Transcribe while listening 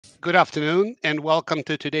Good afternoon, and welcome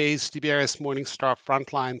to today's DBRS Morningstar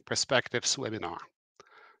Frontline Perspectives webinar.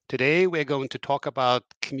 Today, we're going to talk about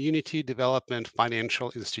Community Development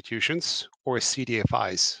Financial Institutions, or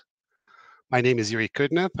CDFIs. My name is Youriy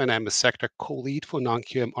Koudinov, and I'm a sector co-lead for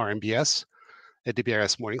non-QM RMBS at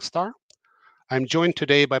DBRS Morningstar. I'm joined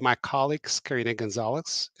today by my colleagues, Corina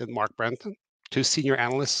Gonzalez and Mark Branton, two senior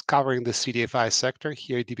analysts covering the CDFI sector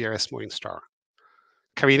here at DBRS Morningstar.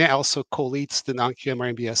 Corina also co-leads the non-QM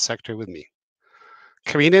RMBS sector with me.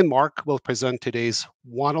 Corina and Mark will present today's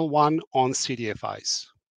one-on-one on CDFIs.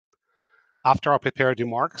 After our prepared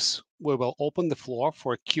remarks, we will open the floor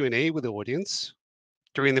for a Q&A with the audience.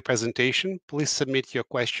 During the presentation, please submit your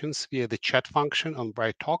questions via the chat function on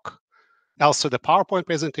BrightTalk. Also, the PowerPoint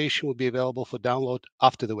presentation will be available for download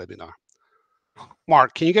after the webinar.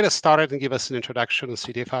 Mark, can you get us started and give us an introduction on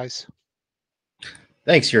CDFIs?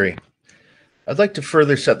 Thanks, Youriy. I'd like to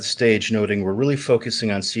further set the stage, noting we're really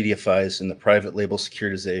focusing on CDFIs in the private label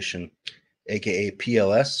securitization, aka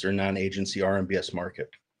PLS or non-agency RMBS market.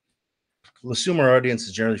 We'll assume our audience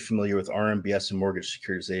is generally familiar with RMBS and mortgage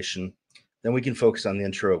securitization. Then we can focus on the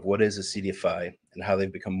intro of what is a CDFI and how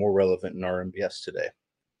they've become more relevant in RMBS today.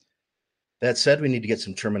 That said, we need to get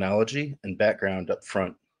some terminology and background up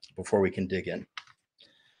front before we can dig in.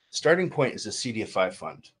 Starting point is a CDFI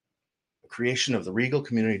fund, creation of the Regal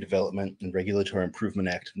Community Development and Regulatory Improvement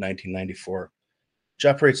Act of 1994, which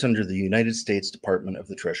operates under the United States Department of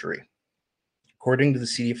the Treasury. According to the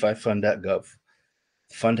CDFIfund.gov,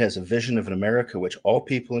 the fund has a vision of an America in which all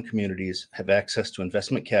people and communities have access to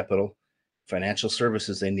investment capital, financial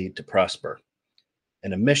services they need to prosper,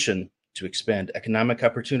 and a mission to expand economic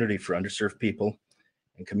opportunity for underserved people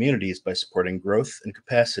and communities by supporting growth and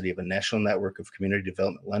capacity of a national network of community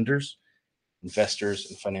development lenders, investors,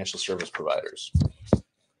 and financial service providers.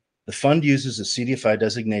 The fund uses a CDFI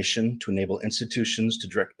designation to enable institutions to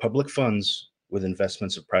direct public funds with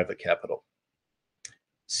investments of private capital.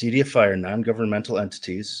 CDFI are non-governmental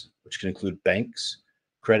entities, which can include banks,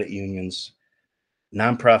 credit unions,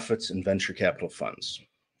 nonprofits, and venture capital funds.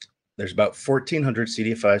 There's about 1,400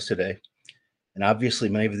 CDFIs today, and obviously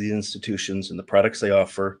many of these institutions and the products they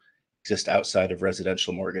offer exist outside of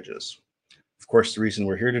residential mortgages. Of course, the reason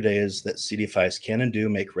we're here today is that CDFIs can and do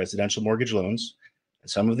make residential mortgage loans, and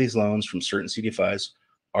some of these loans from certain CDFIs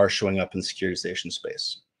are showing up in the securitization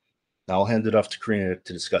space. Now I'll hand it off to Corina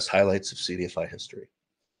to discuss highlights of CDFI history.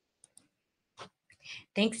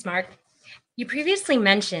 Thanks, Mark. You previously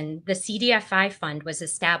mentioned the CDFI fund was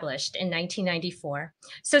established in 1994,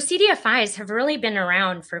 so CDFIs have really been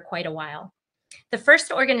around for quite a while. The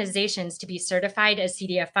first organizations to be certified as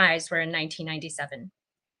CDFIs were in 1997.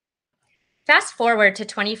 Fast forward to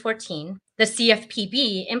 2014, the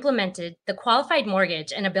CFPB implemented the qualified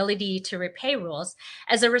mortgage and ability to repay rules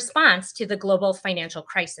as a response to the global financial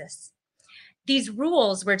crisis. These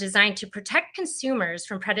rules were designed to protect consumers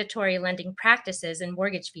from predatory lending practices and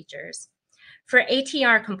mortgage features. For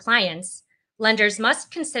ATR compliance, lenders must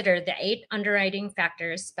consider the 8 underwriting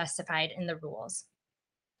factors specified in the rules.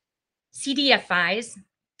 CDFIs,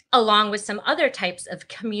 along with some other types of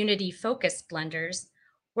community-focused lenders,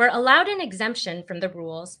 were allowed an exemption from the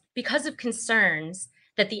rules because of concerns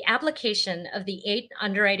that the application of the 8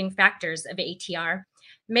 underwriting factors of ATR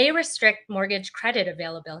may restrict mortgage credit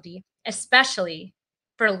availability, especially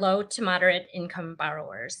for low to moderate income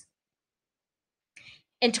borrowers.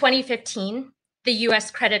 In 2015, the U.S.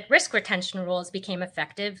 credit risk retention rules became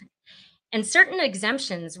effective, and certain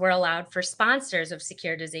exemptions were allowed for sponsors of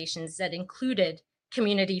securitizations that included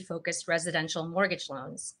community-focused residential mortgage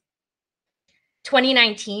loans.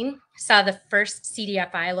 2019 saw the first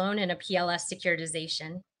CDFI loan in a PLS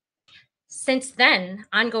securitization. Since then,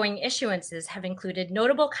 ongoing issuances have included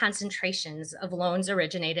notable concentrations of loans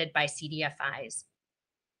originated by CDFIs.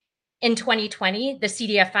 In 2020, the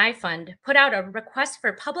CDFI Fund put out a request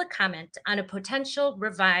for public comment on a potential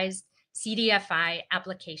revised CDFI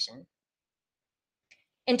application.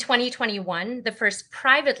 In 2021, the first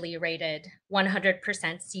privately rated 100%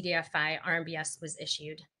 CDFI RMBS was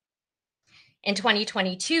issued. In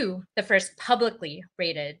 2022, the first publicly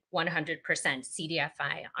rated 100%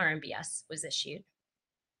 CDFI RMBS was issued.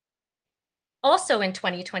 Also in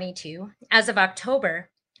 2022, as of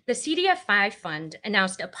October, the CDFI Fund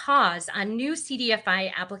announced a pause on new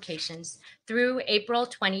CDFI applications through April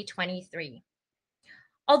 2023.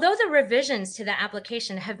 Although the revisions to the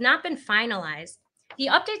application have not been finalized, the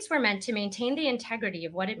updates were meant to maintain the integrity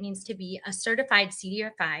of what it means to be a certified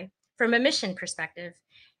CDFI from a mission perspective,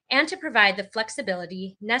 and to provide the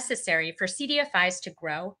flexibility necessary for CDFIs to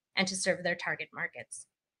grow and to serve their target markets.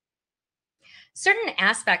 Certain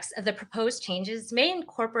aspects of the proposed changes may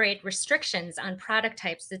incorporate restrictions on product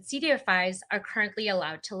types that CDFIs are currently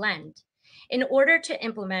allowed to lend in order to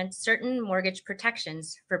implement certain mortgage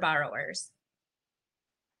protections for borrowers.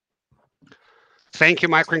 Thank you,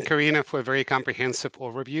 Mike and Corina, for a very comprehensive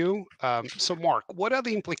overview. So, Mark, what are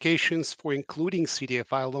the implications for including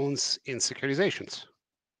CDFI loans in securitizations?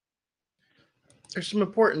 There's some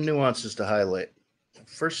important nuances to highlight.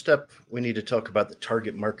 First step, we need to talk about the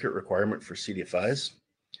target market requirement for CDFIs.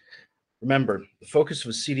 Remember, the focus of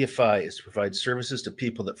a CDFI is to provide services to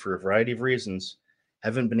people that, for a variety of reasons,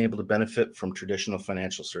 haven't been able to benefit from traditional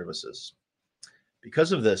financial services.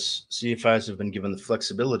 Because of this, CDFIs have been given the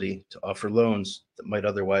flexibility to offer loans that might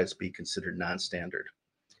otherwise be considered non-standard.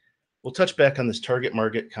 We'll touch back on this target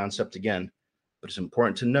market concept again, but it's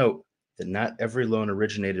important to note that not every loan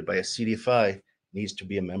originated by a CDFI needs to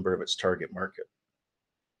be a member of its target market.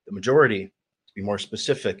 The majority, to be more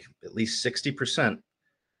specific, at least 60%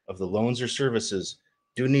 of the loans or services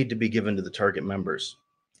do need to be given to the target members.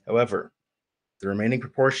 However, the remaining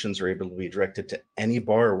proportions are able to be directed to any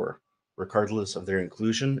borrower, regardless of their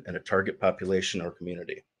inclusion in a target population or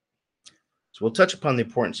community. So we'll touch upon the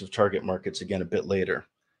importance of target markets again a bit later.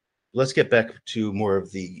 Let's get back to more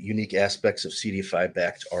of the unique aspects of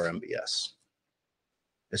CDFI-backed RMBS.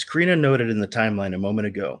 As Corina noted in the timeline a moment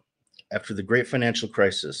ago, after the Great Financial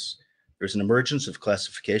Crisis, there's an emergence of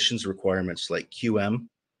classifications requirements like QM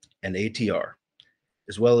and ATR,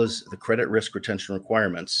 as well as the credit risk retention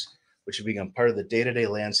requirements, which have become part of the day-to-day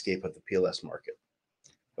landscape of the PLS market.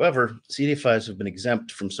 However, CDFIs have been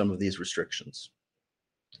exempt from some of these restrictions.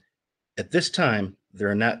 At this time, there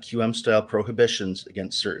are not QM-style prohibitions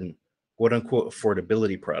against certain quote-unquote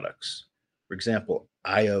affordability products. For example,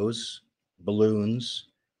 IOs, balloons,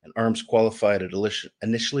 and ARMs qualified at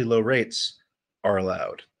initially low rates are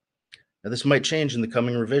allowed. Now, this might change in the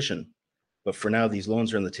coming revision, but for now, these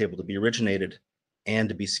loans are on the table to be originated and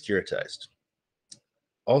to be securitized.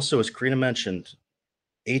 Also, as Corina mentioned,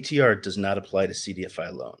 ATR does not apply to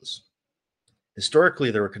CDFI loans. Historically,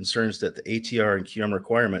 there were concerns that the ATR and QM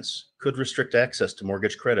requirements could restrict access to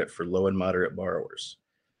mortgage credit for low and moderate borrowers.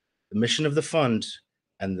 The mission of the fund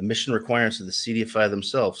and the mission requirements of the CDFI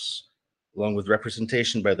themselves, along with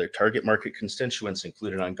representation by their target market constituents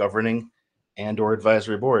included on governing and/or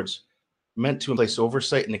advisory boards, meant to place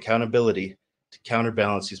oversight and accountability to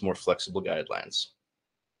counterbalance these more flexible guidelines.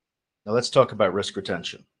 Now let's talk about risk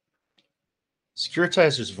retention.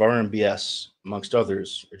 Securitizers of RMBS, amongst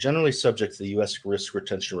others, are generally subject to the U.S. risk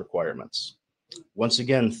retention requirements. Once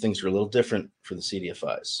again, things are a little different for the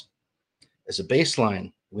CDFIs. As a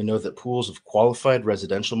baseline, we know that pools of qualified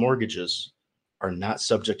residential mortgages are not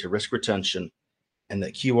subject to risk retention and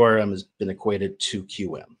that QRM has been equated to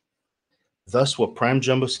QM. Thus, while prime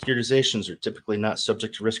jumbo securitizations are typically not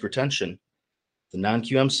subject to risk retention, the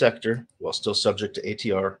non-QM sector, while still subject to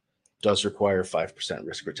ATR, does require 5%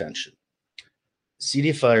 risk retention.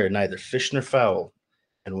 CDFI are neither fish nor fowl,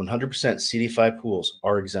 and 100% CDFI pools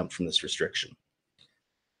are exempt from this restriction.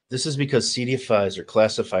 This is because CDFIs are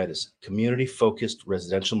classified as community-focused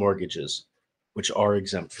residential mortgages, which are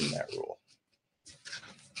exempt from that rule.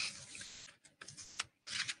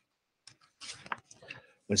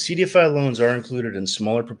 When CDFI loans are included in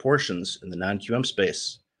smaller proportions in the non-QM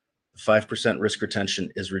space, the 5% risk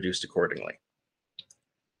retention is reduced accordingly.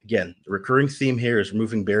 Again, the recurring theme here is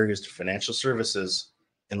removing barriers to financial services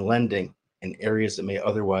and lending in areas that may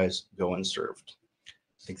otherwise go unserved.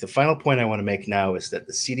 I think the final point I want to make now is that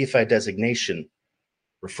the CDFI designation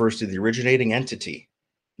refers to the originating entity,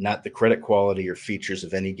 not the credit quality or features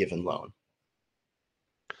of any given loan.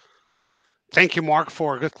 Thank you, Mark,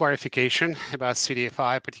 for a good clarification about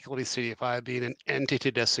CDFI, particularly CDFI being an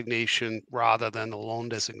entity designation rather than a loan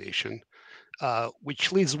designation,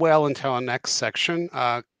 which leads well into our next section.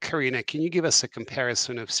 Corina, can you give us a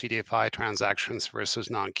comparison of CDFI transactions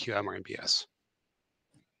versus non-QM RMBS?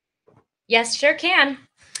 Yes, sure can.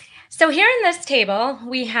 So here in this table,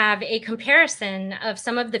 we have a comparison of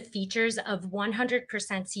some of the features of 100%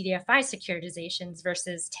 CDFI securitizations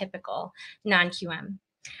versus typical non-QM.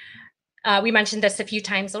 We mentioned this a few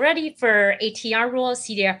times already. For ATR rules,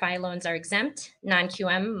 CDFI loans are exempt.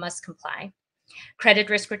 Non-QM must comply. Credit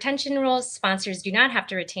risk retention rules, sponsors do not have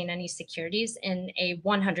to retain any securities in a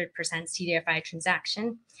 100% CDFI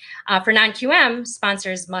transaction. For non-QM,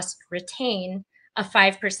 sponsors must retain a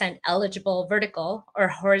 5% eligible vertical or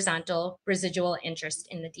horizontal residual interest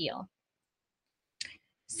in the deal.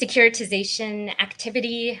 Securitization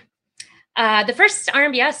activity. The first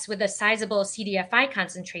RMBS with a sizable CDFI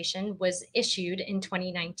concentration was issued in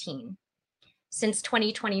 2019. Since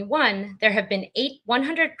 2021, there have been 8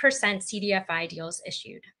 100% CDFI deals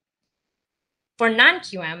issued. For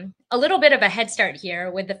non-QM, a little bit of a head start here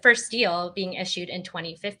with the first deal being issued in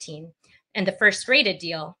 2015 and the first rated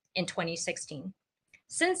deal in 2016.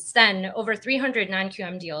 Since then, over 300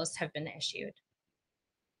 non-QM deals have been issued.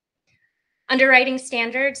 Underwriting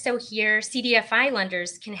standards, so here CDFI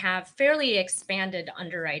lenders can have fairly expanded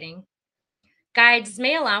underwriting. Guides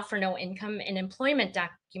may allow for no income and employment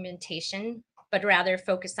documentation, but rather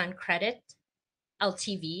focus on credit,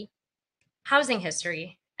 LTV, housing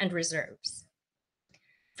history, and reserves.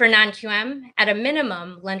 For non-QM, at a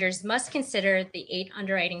minimum, lenders must consider the 8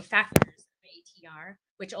 underwriting factors of ATR,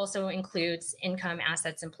 which also includes income,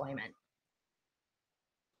 assets, employment.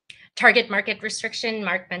 Target market restriction,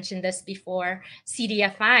 Mark mentioned this before,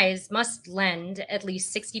 CDFIs must lend at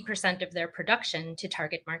least 60% of their production to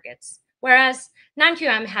target markets, whereas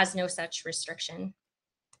non-QM has no such restriction.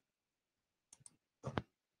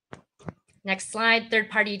 Next slide,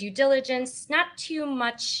 third-party due diligence. Not too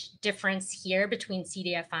much difference here between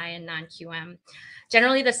CDFI and non-QM.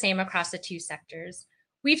 Generally the same across the two sectors.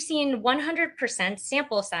 We've seen 100%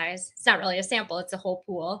 sample size, it's not really a sample, it's a whole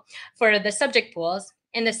pool, for the subject pools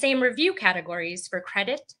in the same review categories for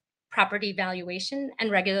credit, property valuation, and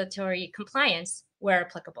regulatory compliance where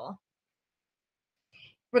applicable.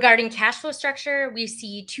 Regarding cash flow structure, we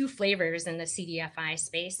see 2 flavors in the CDFI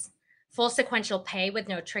space: full sequential pay with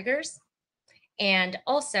no triggers, and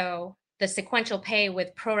also the sequential pay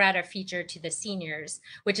with pro rata feature to the seniors,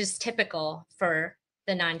 which is typical for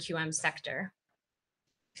the non-QM sector.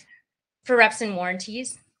 For reps and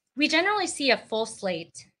warranties, we generally see a full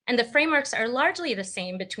slate, and the frameworks are largely the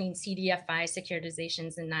same between CDFI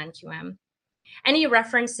securitizations and non-QM. Any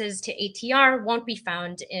references to ATR won't be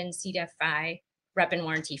found in CDFI rep and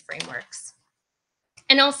warranty frameworks.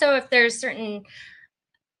 And also, if there's certain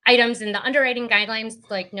items in the underwriting guidelines,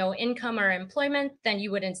 like no income or employment, then you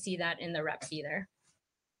wouldn't see that in the reps either.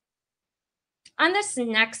 On this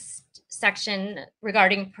next section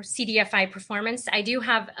regarding CDFI performance, I do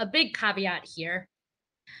have a big caveat here.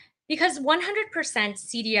 Because 100%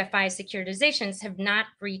 CDFI securitizations have not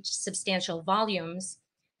reached substantial volumes,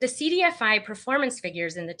 the CDFI performance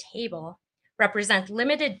figures in the table represent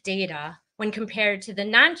limited data when compared to the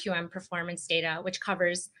non-QM performance data, which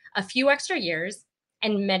covers a few extra years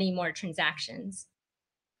and many more transactions.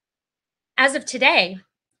 As of today,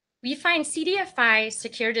 we find CDFI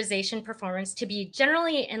securitization performance to be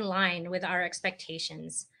generally in line with our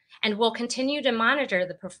expectations, and we'll continue to monitor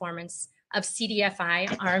the performance of CDFI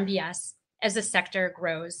RMBS as the sector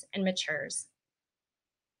grows and matures.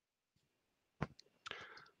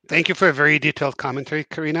 Thank you for a very detailed commentary,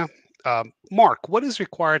 Corina. Mark, what is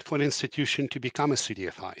required for an institution to become a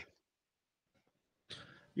CDFI?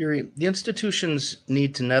 Youriy, the institutions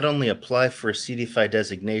need to not only apply for a CDFI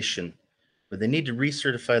designation, but they need to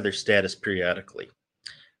recertify their status periodically.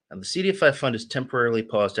 Now, the CDFI fund has temporarily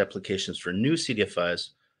paused applications for new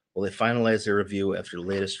CDFIs while they finalize their review after the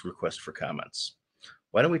latest request for comments.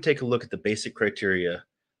 Why don't we take a look at the basic criteria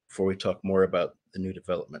before we talk more about the new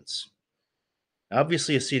developments?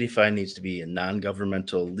 Obviously, a CDFI needs to be a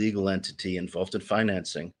non-governmental legal entity involved in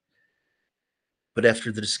financing. But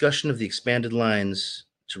after the discussion of the expanded lines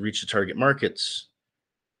to reach the target markets,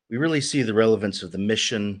 we really see the relevance of the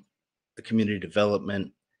mission, the community development,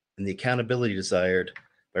 and the accountability desired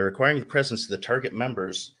by requiring the presence of the target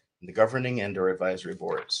members in the governing and/or advisory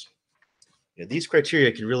boards. These criteria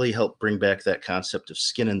can really help bring back that concept of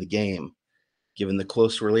skin in the game, given the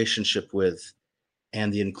close relationship with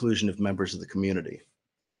and the inclusion of members of the community.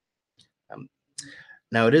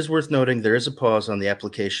 Now, it is worth noting there is a pause on the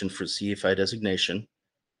application for CDFI designation,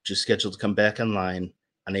 which is scheduled to come back online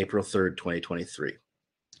on April 3rd, 2023.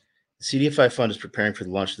 The CDFI fund is preparing for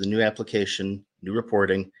the launch of the new application, new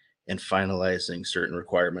reporting, and finalizing certain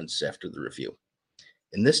requirements after the review.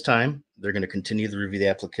 In this time, they're going to continue to review the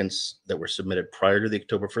applicants that were submitted prior to the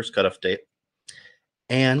October 1st cutoff date.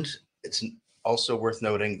 And it's also worth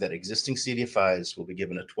noting that existing CDFIs will be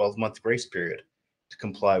given a 12-month grace period to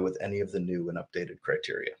comply with any of the new and updated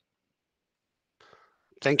criteria.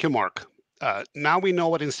 Thank you, Mark. Now we know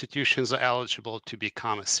what institutions are eligible to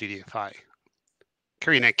become a CDFI.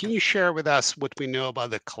 Corina, can you share with us what we know about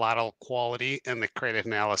the collateral quality and the credit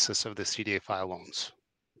analysis of the CDFI loans?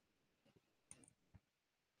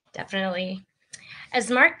 Definitely. As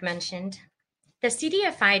Mark mentioned, the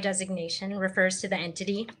CDFI designation refers to the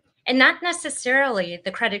entity and not necessarily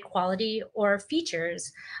the credit quality or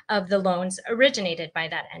features of the loans originated by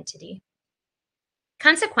that entity.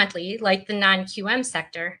 Consequently, like the non-QM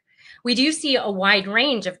sector, we do see a wide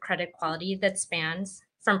range of credit quality that spans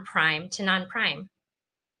from prime to non-prime.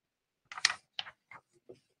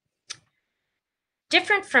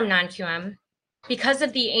 Different from non-QM, Because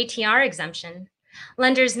of the ATR exemption,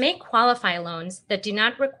 lenders may qualify loans that do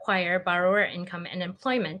not require borrower income and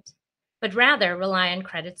employment, but rather rely on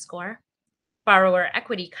credit score, borrower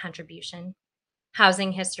equity contribution,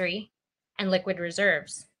 housing history, and liquid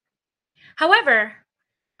reserves. However,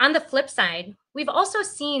 on the flip side, we've also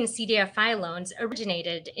seen CDFI loans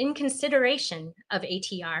originated in consideration of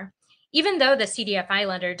ATR, even though the CDFI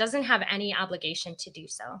lender doesn't have any obligation to do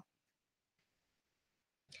so.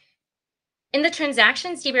 In the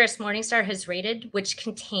transactions DBRS Morningstar has rated, which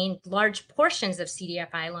contained large portions of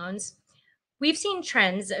CDFI loans, we've seen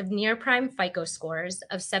trends of near-prime FICO scores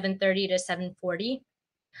of 730 to 740,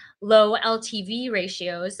 low LTV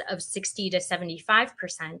ratios of 60 to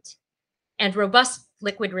 75%, and robust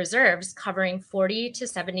liquid reserves covering 40 to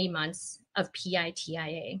 70 months of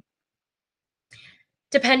PITIA.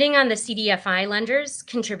 Depending on the CDFI lenders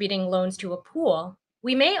contributing loans to a pool,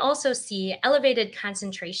 we may also see elevated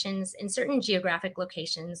concentrations in certain geographic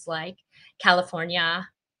locations like California,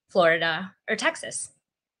 Florida, or Texas.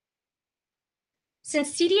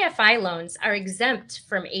 Since CDFI loans are exempt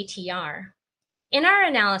from ATR, in our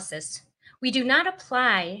analysis, we do not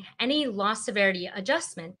apply any loss severity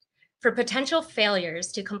adjustment for potential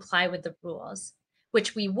failures to comply with the rules,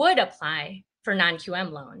 which we would apply for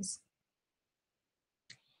non-QM loans.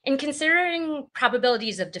 In considering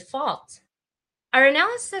probabilities of default, our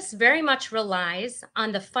analysis very much relies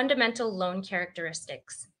on the fundamental loan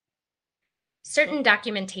characteristics. Certain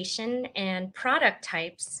documentation and product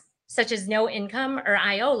types, such as no income or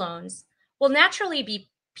IO loans, will naturally be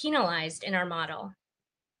penalized in our model.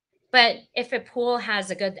 But if a pool has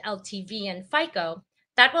a good LTV and FICO,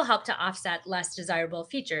 that will help to offset less desirable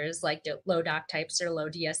features like low doc types or low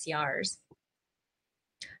DSCRs.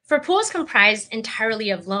 For pools comprised entirely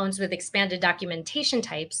of loans with expanded documentation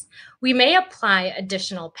types, we may apply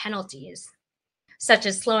additional penalties, such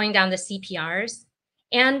as slowing down the CPRs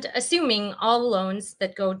and assuming all loans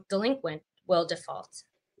that go delinquent will default.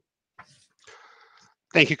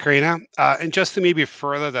 Thank you, Corina. And just to maybe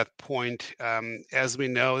further that point, as we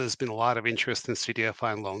know, there's been a lot of interest in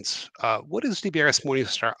CDFI loans. What is DBRS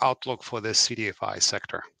Morningstar outlook for this CDFI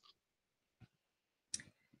sector?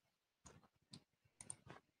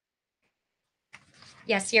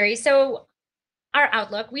 Yes, Youriy. So our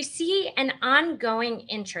outlook, we see an ongoing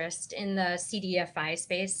interest in the CDFI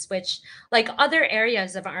space, which, like other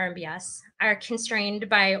areas of RMBS, are constrained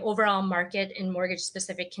by overall market and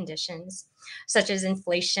mortgage-specific conditions, such as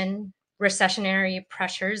inflation, recessionary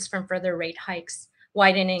pressures from further rate hikes,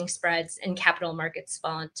 widening spreads, and capital markets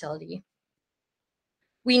volatility.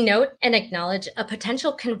 We note and acknowledge a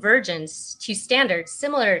potential convergence to standards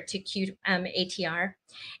similar to QM ATR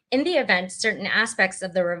in the event certain aspects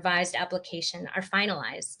of the revised application are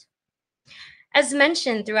finalized. As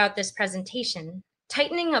mentioned throughout this presentation,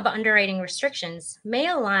 tightening of underwriting restrictions may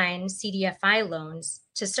align CDFI loans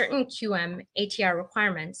to certain QM ATR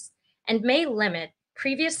requirements and may limit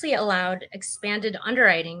previously allowed expanded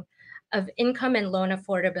underwriting of income and loan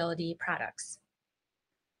affordability products.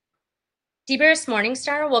 DBRS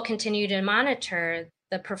Morningstar will continue to monitor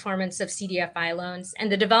the performance of CDFI loans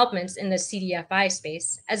and the developments in the CDFI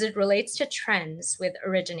space as it relates to trends with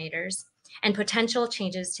originators and potential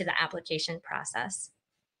changes to the application process.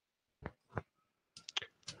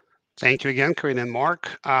 Thank you again, Corina and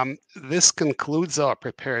Mark. This concludes our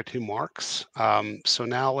prepared remarks. So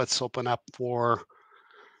now let's open up for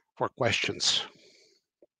questions.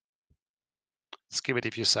 Let's give it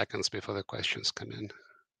a few seconds before the questions come in.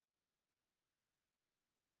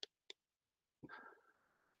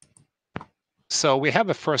 So we have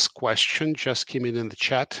a first question just came in the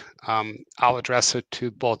chat. I'll address it to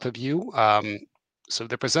both of you. So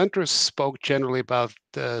the presenters spoke generally about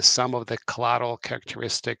some of the collateral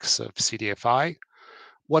characteristics of CDFI.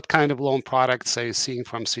 What kind of loan products are you seeing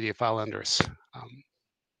from CDFI lenders?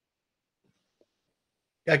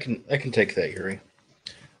 I can take that, Youriy.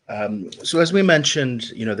 So as we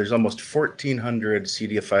mentioned, there's almost 1,400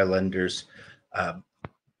 CDFI lenders,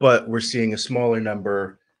 but we're seeing a smaller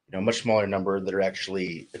number, much smaller number that are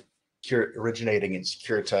actually originating and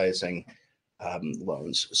securitizing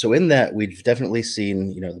loans. So in that, we've definitely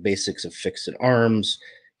seen, the basics of fixed and ARMs,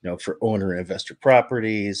 for owner and investor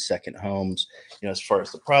properties, second homes. As far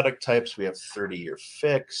as the product types, we have 30-year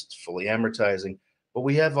fixed, fully amortizing, but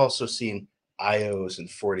we have also seen IOs and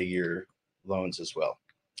 40-year loans as well.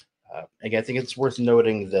 Again, I think it's worth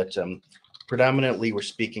noting that predominantly we're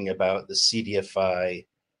speaking about the CDFI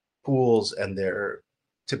pools, and they're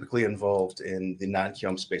typically involved in the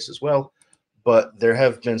non-QM space as well. But there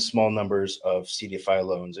have been small numbers of CDFI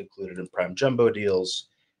loans included in prime jumbo deals,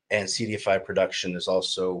 and CDFI production is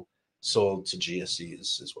also sold to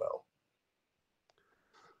GSEs as well.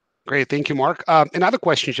 Great, thank you, Mark. Another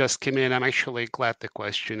question just came in. I'm actually glad the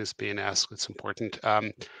question is being asked. It's important.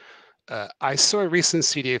 I saw a recent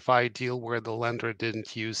CDFI deal where the lender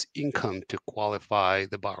didn't use income to qualify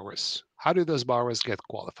the borrowers. How do those borrowers get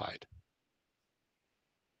qualified?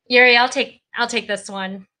 Youriy, I'll take this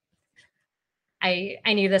one. I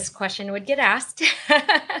knew this question would get asked.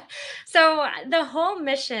 So the whole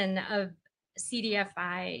mission of a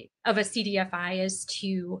CDFI is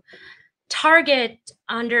to target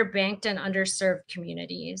underbanked and underserved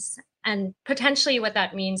communities. And potentially what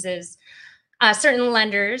that means is certain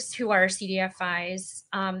lenders who are CDFIs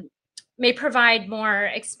may provide more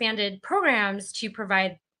expanded programs to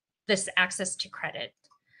provide this access to credit.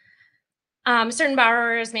 Certain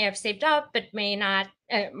borrowers may have saved up, but may not,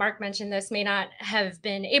 Mark mentioned this, may not have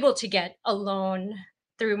been able to get a loan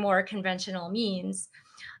through more conventional means.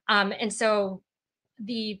 And so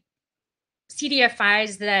the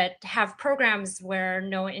CDFIs that have programs where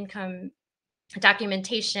no income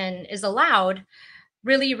documentation is allowed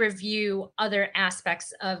really review other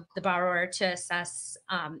aspects of the borrower to assess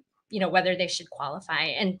whether they should qualify.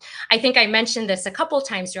 And I think I mentioned this a couple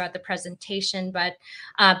times throughout the presentation, but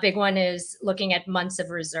a big one is looking at months of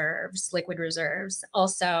reserves, liquid reserves,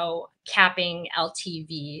 also capping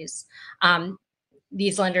LTVs.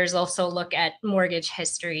 These lenders also look at mortgage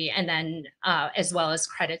history and then as well as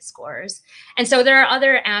credit scores. And so there are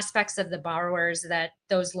other aspects of the borrowers that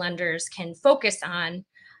those lenders can focus on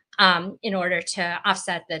in order to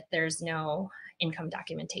offset that there's no income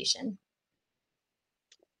documentation.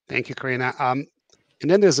 Thank you, Corina. And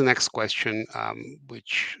then there's the next question,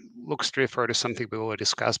 which looks to refer to something we will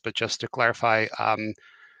discuss, but just to clarify,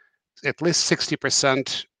 at least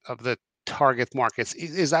 60% of the target markets,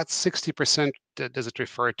 is that 60%, does it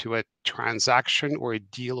refer to a transaction or a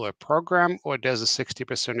deal or a program, or does the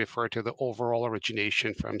 60% refer to the overall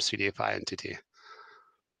origination from CDFI entity?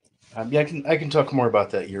 Yeah, I can talk more about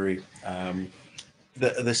that, Youriy.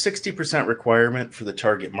 The 60% requirement for the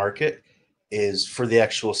target market is for the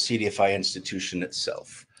actual CDFI institution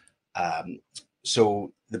itself.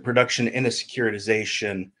 So the production in a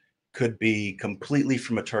securitization could be completely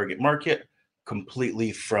from a target market,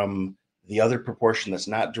 completely from the other proportion that's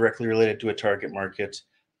not directly related to a target market,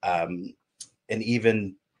 and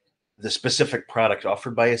even the specific product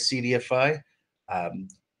offered by a CDFI.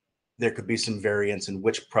 There could be some variance in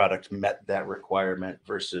which product met that requirement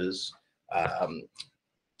versus, a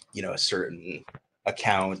certain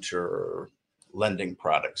account or lending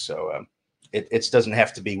product. So it doesn't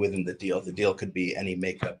have to be within the deal. The deal could be any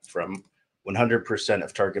makeup from 100%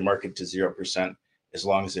 of target market to 0%, as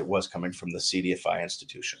long as it was coming from the CDFI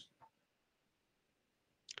institution.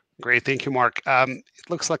 Great, thank you, Mark. It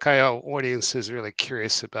looks like our audience is really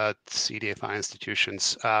curious about CDFI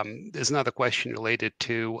institutions. There's another question related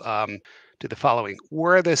to the following: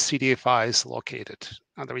 where are the CDFIs located?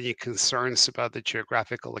 Are there any concerns about the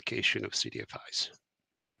geographical location of CDFIs?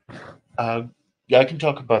 Yeah, I can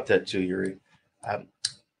talk about that too, Youriy.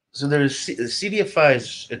 So there's the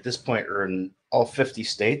CDFIs at this point are in all 50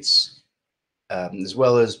 states, as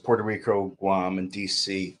well as Puerto Rico, Guam, and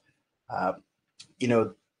DC.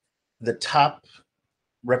 The top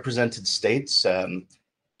represented states,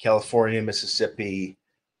 California, Mississippi,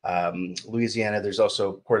 Louisiana. There's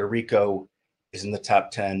also Puerto Rico is in the top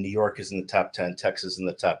 10. New York is in the top 10. Texas in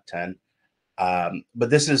the top 10. But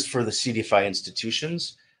this is for the CDFI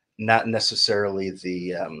institutions, not necessarily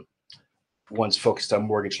the ones focused on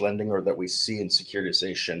mortgage lending or that we see in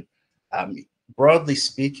securitization. Broadly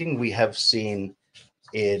speaking, we have seen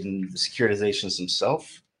in securitizations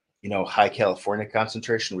themselves, high California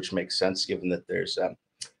concentration, which makes sense given that there's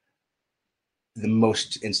the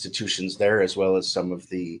most institutions there, as well as some of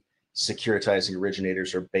the securitizing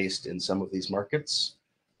originators are based in some of these markets.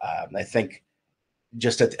 I think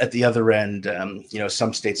just at the other end,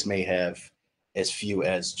 some states may have as few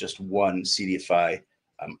as just one CDFI.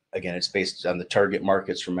 Again, it's based on the target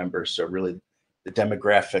markets, remember, so really the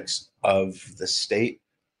demographics of the state,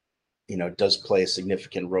 does play a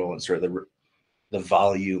significant role in sort of the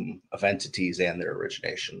volume of entities and their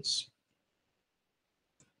originations.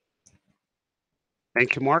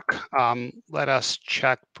 Thank you, Mark. Let us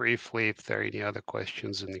check briefly if there are any other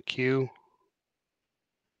questions in the queue.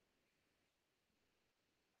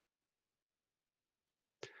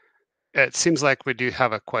 It seems like we do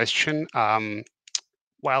have a question.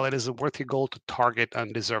 While it is a worthy goal to target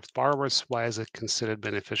undeserved borrowers, why is it considered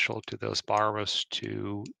beneficial to those borrowers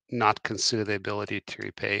to not consider the ability to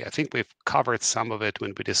repay? I think we've covered some of it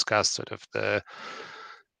when we discussed sort of the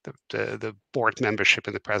the board membership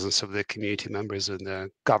and the presence of the community members and the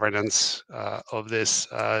governance of this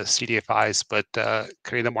CDFIs. But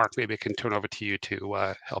Corina, Mark, maybe I can turn over to you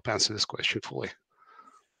to help answer this question fully.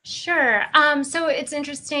 Sure. So it's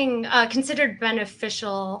interesting, considered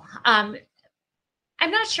beneficial. I'm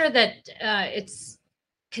not sure that it's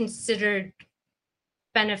considered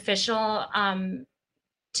beneficial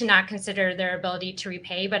to not consider their ability to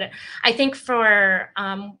repay, but I think for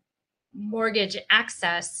mortgage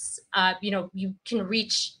access, you can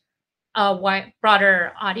reach a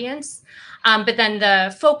broader audience, but then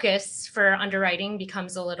the focus for underwriting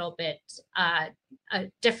becomes a little bit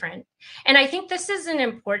different. And I think this is an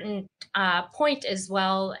important point, as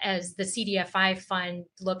well as the CDFI fund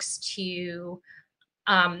looks to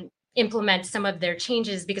implement some of their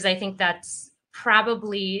changes, because I think that's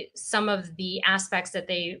probably some of the aspects that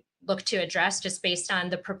they look to address just based on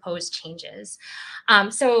the proposed changes.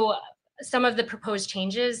 So some of the proposed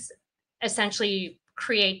changes essentially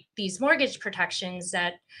create these mortgage protections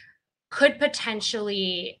that could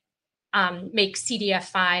potentially make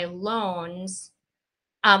CDFI loans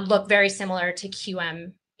look very similar to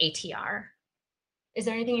QM ATR. Is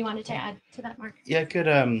there anything you wanted to add to that, Mark? Yeah, good.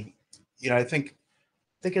 I think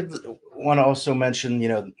I want to also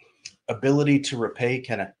mention, ability to repay,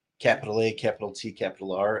 kind of capital A, capital T,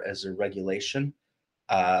 capital R as a regulation.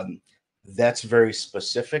 That's very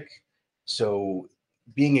specific. So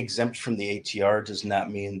being exempt from the ATR does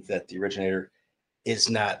not mean that the originator is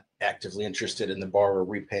not actively interested in the borrower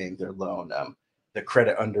repaying their loan. The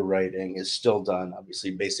credit underwriting is still done.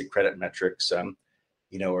 Obviously, basic credit metrics, are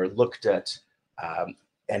looked at.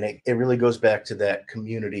 And it really goes back to that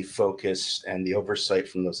community focus and the oversight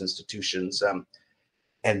from those institutions,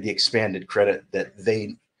 and the expanded credit that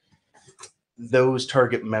those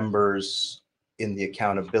target members in the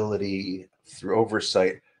accountability through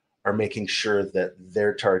oversight are making sure that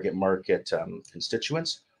their target market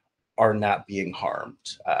constituents are not being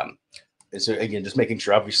harmed. And so again, just making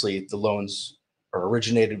sure, obviously, the loans are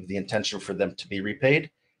originated with the intention for them to be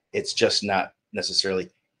repaid. It's just not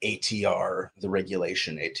necessarily ATR, the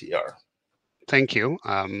regulation ATR. Thank you.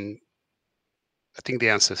 I think the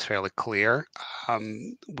answer is fairly clear.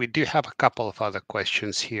 We do have a couple of other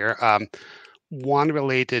questions here. One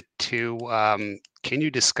related to, can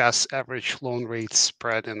you discuss average loan rate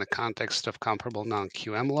spread in the context of comparable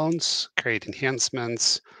non-QM loans, credit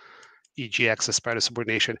enhancements, e.g. excess spread of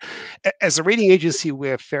subordination? As a rating agency,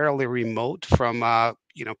 we're fairly remote from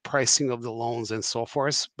pricing of the loans and so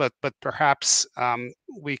forth, but perhaps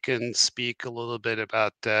we can speak a little bit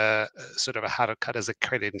about sort of how to cut as a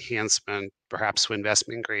credit enhancement, perhaps for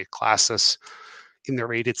investment grade classes in the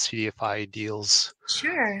rated CDFI deals.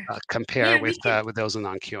 Sure. Compare with those in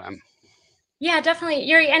non-QM. Yeah, definitely,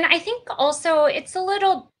 Youriy. And I think also it's a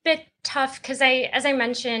little bit tough because as I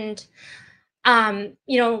mentioned,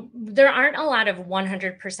 there aren't a lot of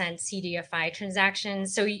 100% CDFI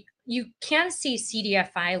transactions. So you can see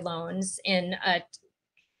CDFI loans in a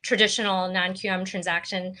traditional non-QM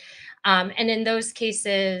transaction. And in those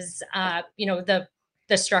cases, the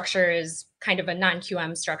structure is kind of a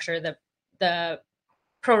non-QM structure, the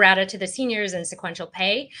pro rata to the seniors and sequential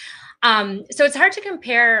pay. So it's hard to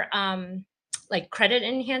compare like credit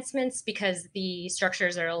enhancements because the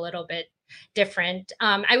structures are a little bit different.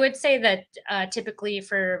 I would say that typically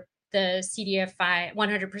for the CDFI,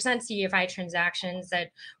 100% CDFI transactions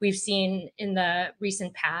that we've seen in the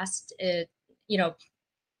recent past, I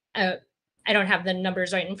don't have the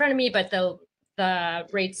numbers right in front of me, but the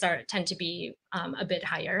rates tend to be a bit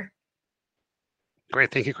higher. Great,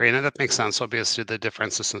 thank you, Corina. That makes sense. Obviously, the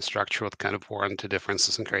differences in structure would kind of warrant the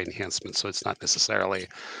differences in credit enhancement, so it's not necessarily,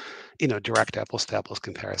 direct apples-to-apples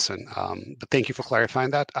comparison. But thank you for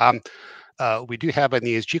clarifying that. We do have an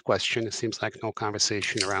ESG question. It seems like no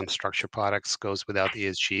conversation around structured products goes without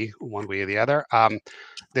ESG one way or the other.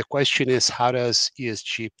 The question is, how does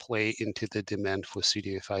ESG play into the demand for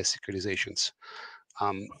CDFI securitizations?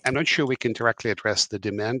 I'm not sure we can directly address the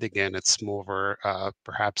demand. Again, it's more of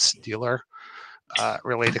perhaps dealer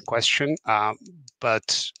related question,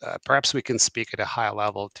 but perhaps we can speak at a high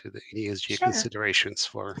level to the ESG considerations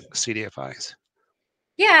for CDFIs.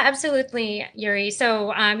 Yeah, absolutely, Youriy.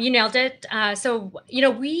 So you nailed it.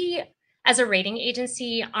 We as a rating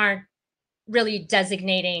agency aren't really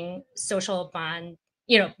designating social bond.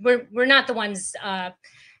 We're not the ones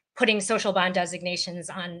putting social bond designations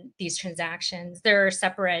on these transactions. There are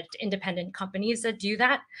separate independent companies that do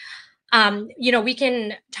that. We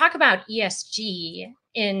can talk about ESG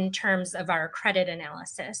in terms of our credit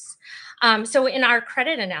analysis. So in our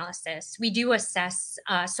credit analysis, we do assess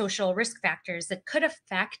social risk factors that could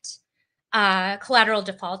affect collateral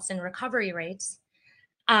defaults and recovery rates.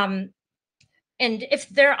 And if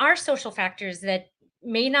there are social factors that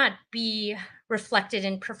may not be reflected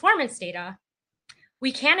in performance data,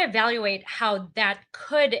 we can evaluate how that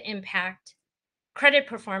could impact credit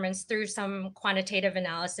performance through some quantitative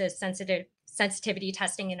analysis, sensitivity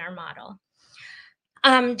testing in our model.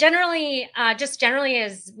 Generally,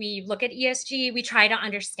 as we look at ESG, we try to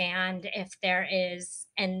understand if there is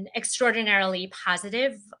an extraordinarily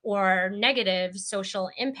positive or negative social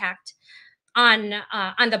impact on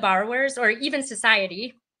the borrowers or even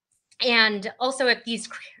society, and also if these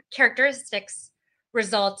characteristics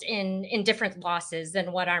result in different losses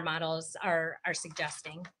than what our models are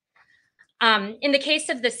suggesting. In the case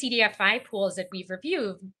of the CDFI pools that we've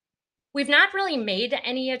reviewed, we've not really made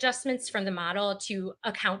any adjustments from the model to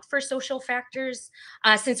account for social factors,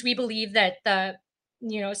 since we believe that the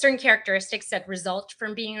certain characteristics that result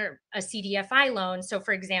from being a CDFI loan, so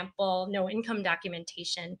for example, no income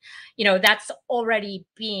documentation, that's already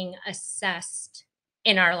being assessed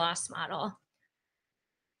in our loss model.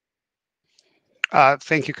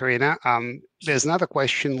 Thank you, Corina. There's another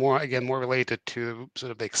question more related to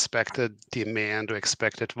sort of the expected demand or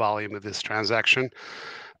expected volume of this transaction.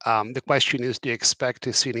 The question is, do you expect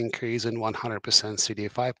to see an increase in 100%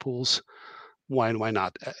 CDFI pools? Why and why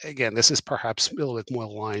not? Again, this is perhaps a little bit more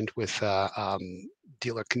aligned with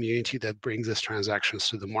dealer community that brings these transactions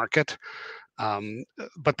to the market.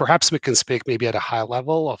 But perhaps we can speak maybe at a high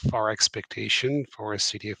level of our expectation for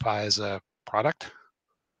CDFI as a product.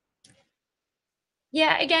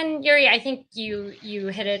 Yeah, again, Youriy, I think you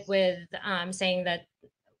hit it with saying that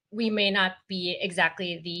we may not be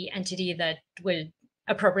exactly the entity that would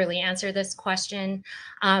appropriately answer this question.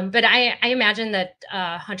 But I imagine that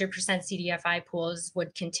 100% CDFI pools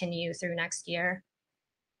would continue through next year.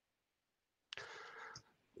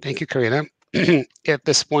 Thank you, Corina. At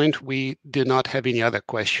this point, we do not have any other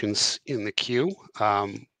questions in the queue.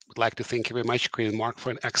 I'd like to thank you very much, Corina and Mark,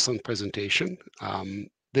 for an excellent presentation.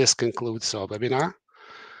 This concludes our webinar.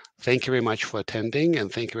 Thank you very much for attending,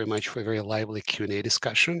 and thank you very much for a very lively Q&A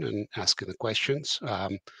discussion and asking the questions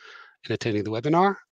and attending the webinar.